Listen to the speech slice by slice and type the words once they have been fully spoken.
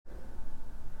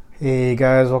Hey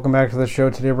guys, welcome back to the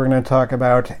show. Today we're going to talk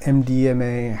about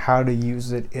MDMA, how to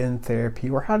use it in therapy,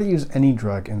 or how to use any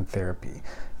drug in therapy.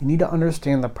 You need to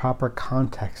understand the proper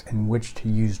context in which to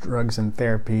use drugs in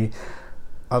therapy.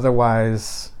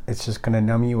 Otherwise, it's just going to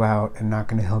numb you out and not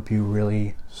going to help you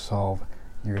really solve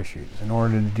your issues. In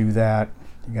order to do that,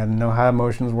 you got to know how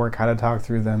emotions work, how to talk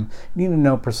through them. You need to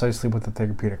know precisely what the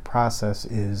therapeutic process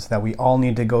is that we all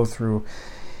need to go through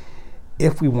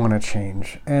if we want to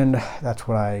change, and that's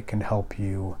what I can help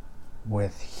you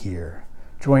with here.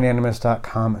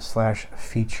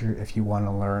 Joinanimus.com/feature if you want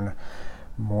to learn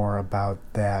more about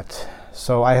that.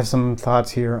 So I have some thoughts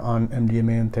here on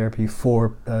MDMA and therapy,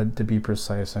 to be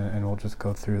precise, and we'll just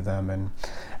go through them, and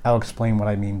I'll explain what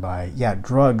I mean by,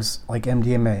 drugs like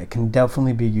MDMA, it can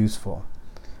definitely be useful,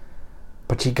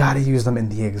 but you got to use them in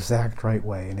the exact right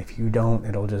way, and if you don't,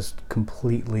 it'll just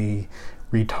completely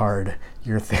retard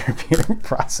your therapeutic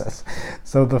process.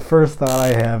 So the first thought I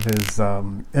have is,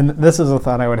 and this is a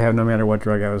thought I would have no matter what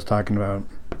drug I was talking about,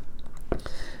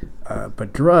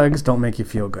 but drugs don't make you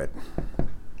feel good.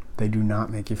 They do not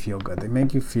make you feel good. They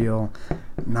make you feel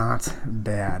not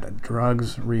bad.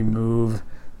 Drugs remove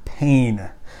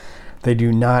pain. They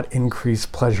do not increase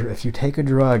pleasure. If you take a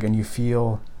drug and you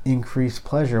feel increased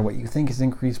pleasure, what you think is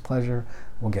increased pleasure,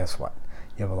 well, guess what?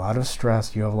 You have a lot of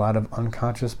stress. You have a lot of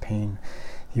unconscious pain.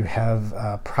 You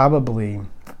have probably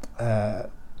a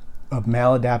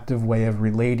maladaptive way of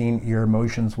relating your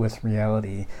emotions with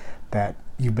reality that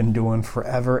you've been doing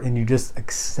forever, and you just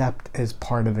accept as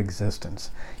part of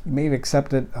existence. You may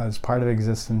accept it as part of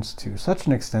existence to such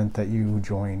an extent that you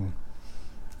join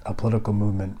a political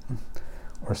movement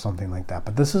or something like that.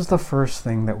 But this is the first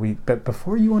thing but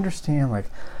before you understand,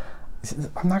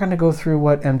 I'm not going to go through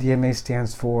what MDMA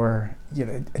stands for,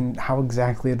 and how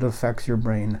exactly it affects your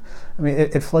brain. I mean,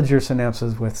 it floods your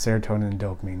synapses with serotonin and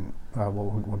dopamine.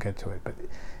 We'll get to it, but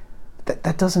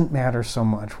that doesn't matter so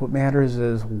much. What matters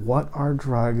is, what are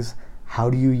drugs? How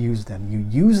do you use them? You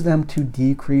use them to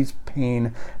decrease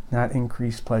pain, not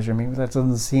increase pleasure. Maybe that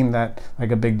doesn't seem that like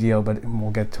a big deal, but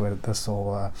we'll get to it. This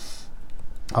will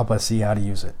help us see how to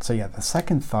use it. So the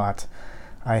second thought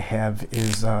I have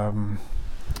is,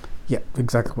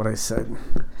 exactly what I said.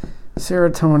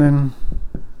 Serotonin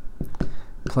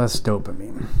plus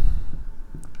dopamine.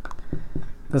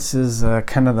 This is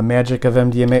kind of the magic of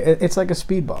MDMA. It's like a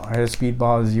speedball. Right? A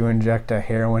speedball is you inject a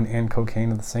heroin and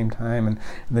cocaine at the same time, and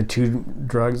the two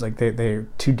drugs, they're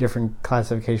two different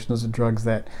classifications of drugs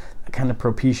that kind of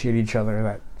propitiate each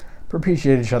other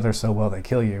so well they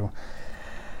kill you.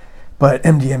 But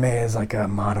MDMA is like a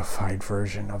modified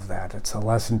version of that. It's a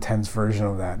less intense version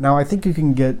of that. Now, I think you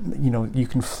can you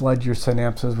can flood your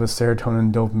synapses with serotonin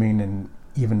and dopamine in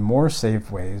even more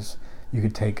safe ways. You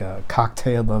could take a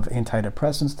cocktail of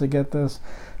antidepressants to get this,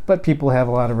 but people have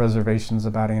a lot of reservations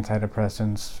about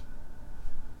antidepressants,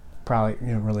 probably,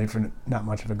 really for not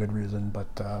much of a good reason, but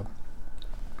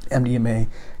MDMA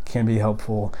can be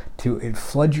helpful to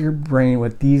flood your brain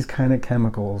with these kind of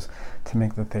chemicals to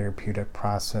make the therapeutic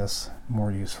process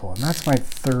more useful. And that's my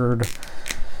third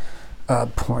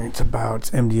point about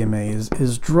MDMA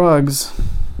is drugs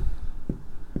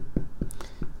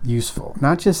useful?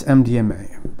 Not just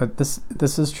MDMA, but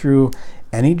this is true.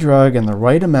 Any drug in the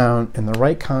right amount, in the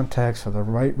right context, for the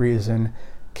right reason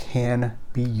can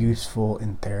be useful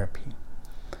in therapy.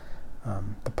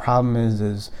 The problem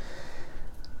is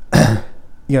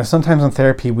sometimes in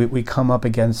therapy we come up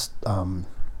against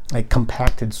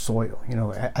compacted soil.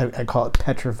 I call it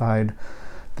petrified.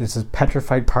 This is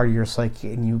petrified part of your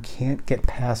psyche, and you can't get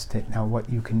past it. Now, what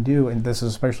you can do, and this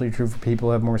is especially true for people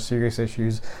who have more serious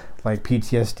issues like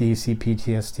PTSD,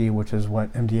 CPTSD, which is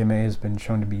what MDMA has been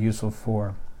shown to be useful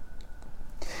for.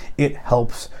 It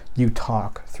helps you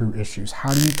talk through issues.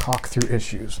 How do you talk through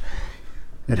issues?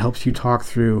 It helps you talk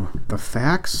through the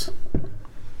facts.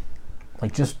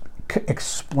 Just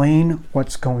explain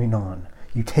what's going on.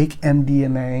 You take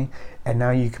MDMA, and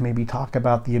now you can maybe talk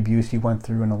about the abuse you went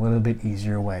through in a little bit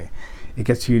easier way. It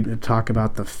gets you to talk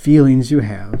about the feelings you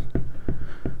have,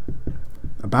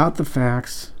 about the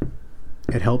facts.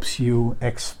 It helps you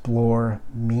explore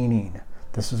meaning.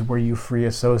 This is where you free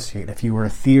associate. If you were a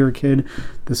theater kid,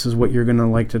 this is what you're going to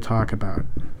like to talk about.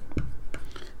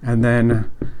 And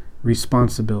then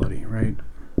responsibility, right?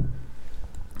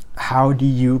 How do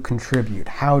you contribute?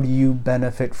 How do you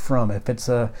benefit from? If it's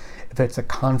a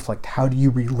conflict, how do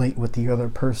you relate with the other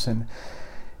person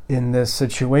in this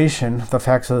situation, the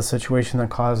facts of the situation that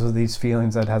causes these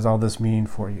feelings, that has all this meaning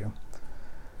for you?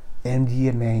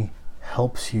 MDMA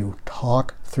helps you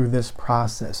talk through this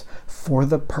process for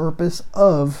the purpose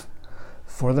of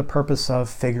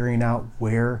figuring out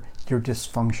where your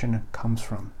dysfunction comes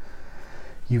from.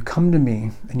 You come to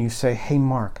me and you say, hey,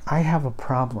 Mark, I have a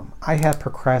problem. I have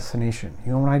procrastination.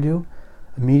 You know what I do?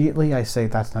 Immediately I say,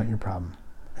 that's not your problem.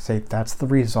 I say, that's the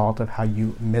result of how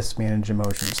you mismanage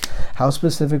emotions. How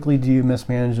specifically do you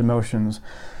mismanage emotions?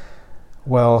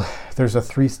 Well, there's a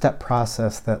 3-step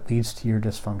process that leads to your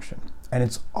dysfunction. And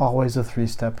it's always a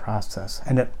 3-step process.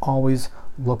 And it always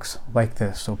looks like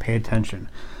this. So pay attention.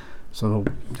 So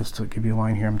just to give you a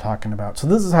line here I'm talking about. So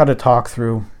this is how to talk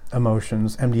through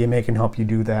emotions. MDMA can help you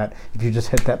do that. If you just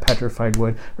hit that petrified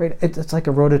wood, right? It's like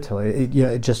a rototiller.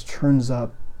 It just churns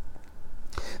up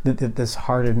this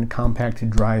hardened, compacted,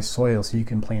 dry soil so you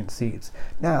can plant seeds.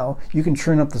 Now, you can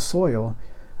churn up the soil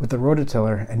with the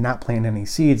rototiller and not plant any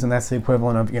seeds, and that's the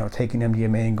equivalent of taking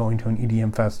MDMA and going to an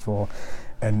EDM festival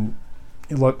and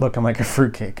looking like a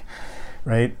fruitcake,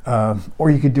 right?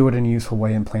 Or you could do it in a useful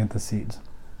way and plant the seeds.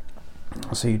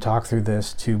 So you talk through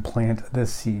this to plant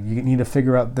this seed. You need to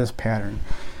figure out this pattern.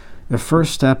 The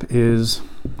first step is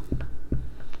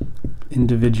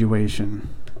individuation.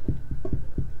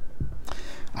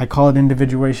 I call it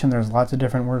individuation. There's lots of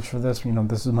different words for this.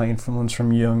 This is my influence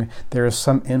from Jung. There is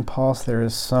some impulse. There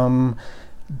is some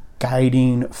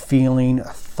guiding feeling,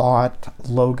 thought,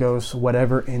 logos,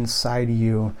 whatever inside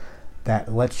you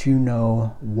that lets you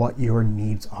know what your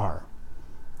needs are.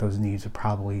 Those needs are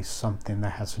probably something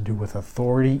that has to do with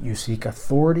authority. You seek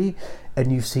authority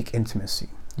and you seek intimacy.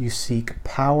 You seek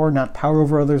power, not power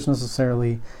over others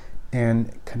necessarily,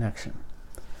 and connection.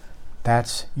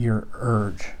 That's your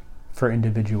urge for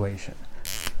individuation.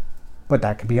 But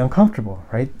that could be uncomfortable,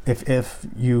 right? If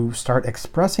you start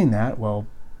expressing that, well,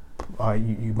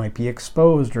 you might be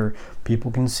exposed, or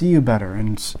people can see you better,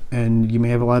 and you may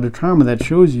have a lot of trauma that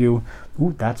shows you,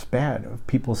 ooh, that's bad. If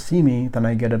people see me, then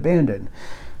I get abandoned.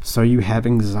 So you have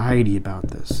anxiety about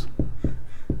this.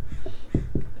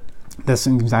 This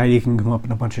anxiety can come up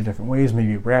in a bunch of different ways.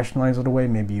 Maybe you rationalize it away,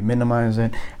 maybe you minimize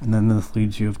it, and then this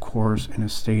leads you, of course, in a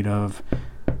state of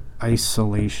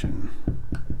isolation.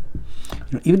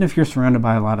 Even if you're surrounded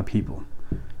by a lot of people,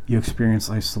 you experience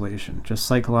isolation, just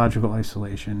psychological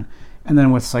isolation. And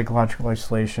then with psychological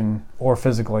isolation or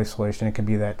physical isolation, it can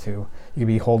be that too. You can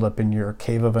be holed up in your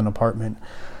cave of an apartment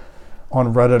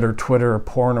on Reddit or Twitter or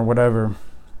porn or whatever.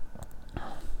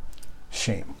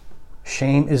 Shame.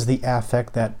 Shame is the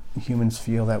affect that humans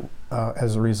feel that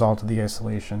as a result of the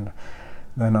isolation.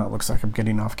 Then it looks like I'm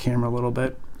getting off camera a little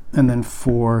bit. And then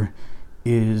 4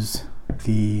 is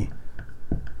the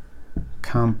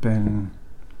compensation.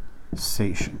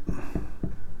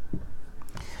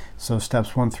 So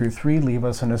steps 1 through 3 leave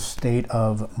us in a state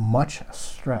of much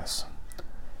stress.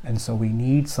 And so we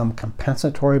need some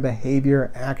compensatory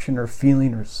behavior, action, or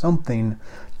feeling or something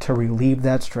to relieve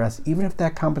that stress, even if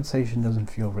that compensation doesn't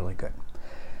feel really good.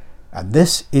 And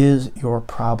this is your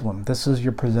problem. This is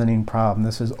your presenting problem.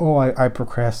 This is, oh, I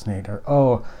procrastinate, or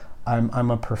oh, I'm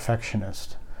a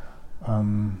perfectionist,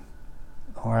 or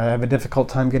I have a difficult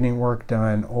time getting work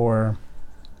done, or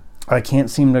I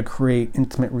can't seem to create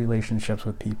intimate relationships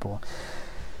with people.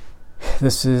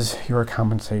 This is your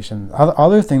compensation. The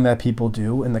other thing that people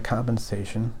do in the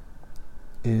compensation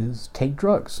is take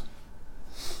drugs.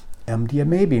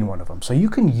 MDMA being one of them. So you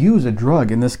can use a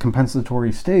drug in this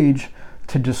compensatory stage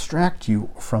to distract you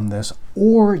from this,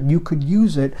 or you could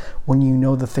use it when you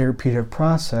know the therapeutic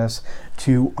process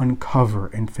to uncover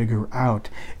and figure out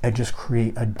and just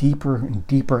create a deeper and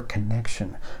deeper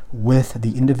connection with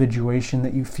the individuation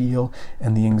that you feel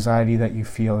and the anxiety that you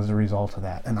feel as a result of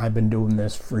that. And I've been doing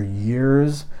this for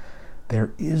years.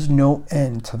 There is no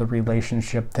end to the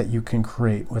relationship that you can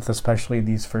create with especially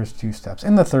these first 2 steps,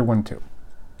 and the third one too.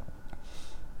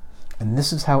 And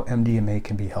this is how MDMA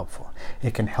can be helpful.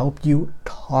 It can help you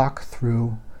talk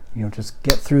through, just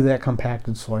get through that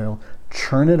compacted soil,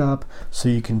 churn it up so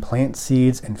you can plant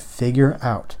seeds and figure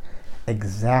out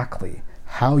exactly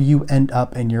how you end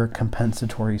up in your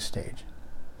compensatory stage.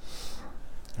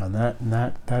 And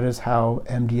that is how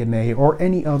MDMA or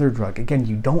any other drug, again,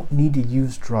 you don't need to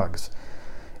use drugs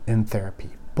in therapy,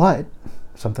 but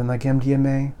something like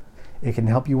MDMA, it can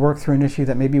help you work through an issue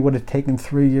that maybe would have taken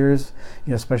 3 years,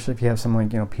 especially if you have some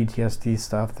PTSD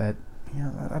stuff that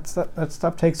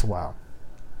stuff takes a while.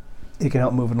 It can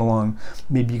help move it along.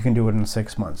 Maybe you can do it in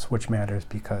 6 months, which matters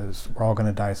because we're all going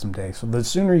to die someday. So the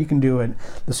sooner you can do it,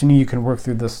 the sooner you can work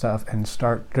through this stuff and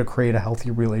start to create a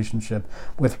healthy relationship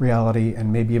with reality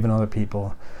and maybe even other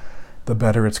people, the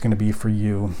better it's going to be for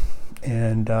you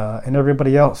and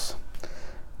everybody else,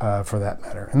 for that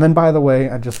matter. And then, by the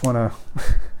way, I just want to...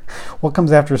 What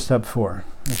comes after step 4?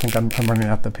 I think I'm running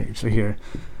off the page. So here.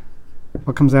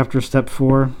 What comes after step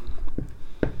 4?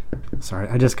 Sorry,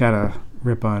 I just got to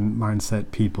rip on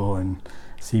mindset people and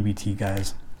CBT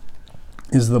guys.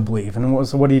 is the belief. And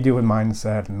so what do you do with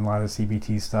mindset and a lot of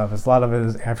CBT stuff? A lot of it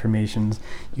is affirmations.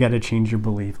 You got to change your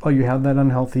belief. Oh, you have that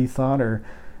unhealthy thought or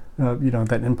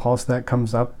that impulse that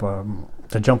comes up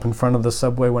to jump in front of the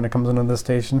subway when it comes into the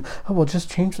station. Oh, well,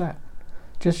 just change that.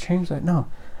 Just change that. No.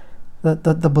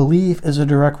 The belief is a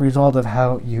direct result of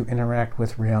how you interact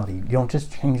with reality. You don't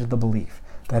just change the belief.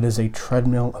 That is a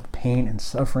treadmill of pain and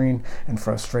suffering and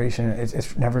frustration.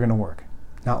 It's never going to work.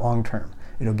 Not long term.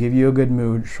 It'll give you a good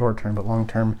mood short term, but long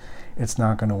term, it's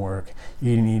not going to work.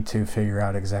 You need to figure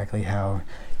out exactly how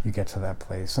you get to that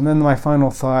place. And then my final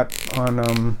thought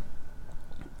on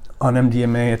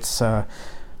MDMA, it's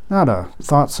not a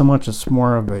thought so much, it's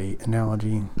more of a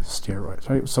analogy, steroids,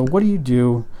 right? So what do you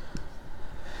do?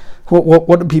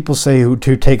 What do people say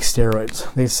to take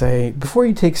steroids? They say, before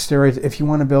you take steroids, if you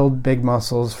want to build big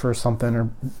muscles for something or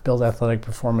build athletic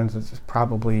performance, it's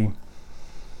probably,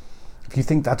 if you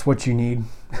think that's what you need,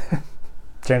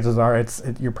 chances are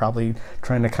you're probably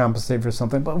trying to compensate for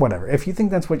something, but whatever. If you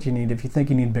think that's what you need, if you think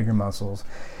you need bigger muscles,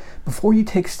 before you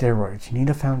take steroids, you need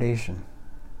a foundation.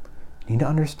 You need to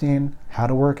understand how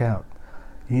to work out.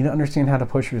 You need to understand how to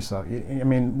push yourself. I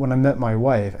mean, when I met my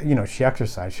wife, she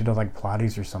exercised. She did like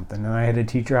Pilates or something, and I had to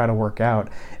teach her how to work out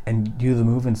and do the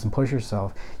movements and push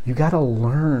herself. You got to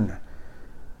learn.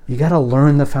 You got to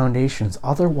learn the foundations.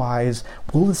 Otherwise,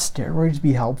 will the steroids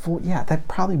be helpful? Yeah, that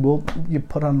probably will. You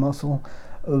put on muscle,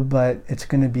 but it's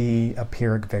going to be a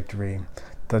Pyrrhic victory.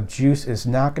 The juice is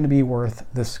not going to be worth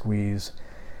the squeeze.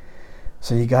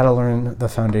 So you got to learn the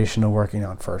foundation of working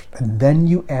out first. And then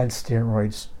you add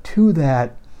steroids to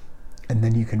that, and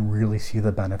then you can really see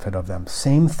the benefit of them.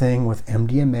 Same thing with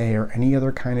MDMA or any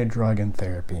other kind of drug in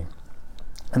therapy.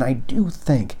 And I do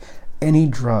think any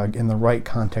drug in the right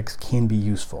context can be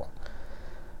useful.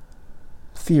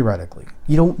 Theoretically.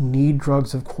 You don't need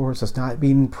drugs, of course. It's not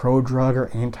being pro-drug or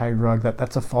anti-drug.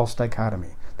 That's a false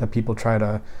dichotomy that people try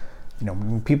to,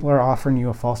 when people are offering you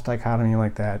a false dichotomy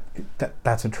like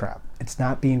that's a trap. It's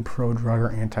not being pro-drug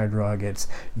or anti-drug. It's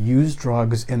use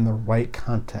drugs in the right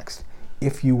context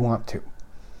if you want to.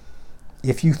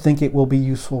 If you think it will be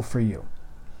useful for you.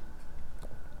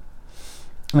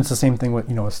 And it's the same thing with,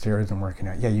 with steroids and working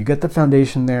out. Yeah, you get the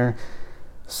foundation there.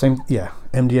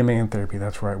 MDMA and therapy,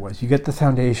 that's where I was. You get the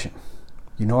foundation.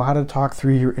 You know how to talk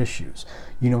through your issues.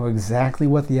 You know exactly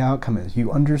what the outcome is.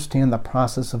 You understand the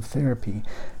process of therapy.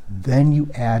 Then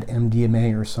you add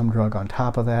MDMA or some drug on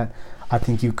top of that. I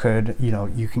think you could,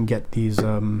 you can get these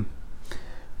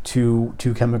two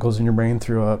chemicals in your brain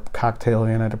through a cocktail of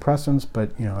antidepressants,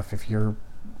 but if you're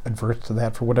adverse to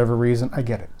that for whatever reason, I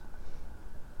get it.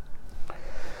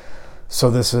 So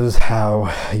this is how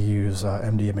I use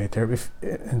MDMA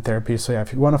therapy. So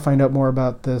if you want to find out more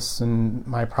about this and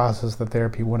my process of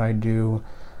therapy, what I do,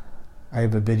 I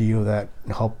have a video that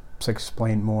helps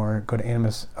explain more. Go to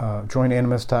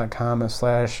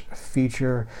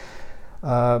joinanimus.com/feature.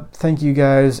 Thank you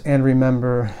guys, and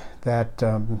remember that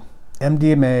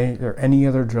MDMA or any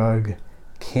other drug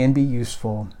can be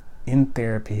useful in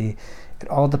therapy. It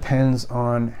all depends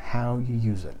on how you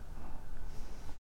use it.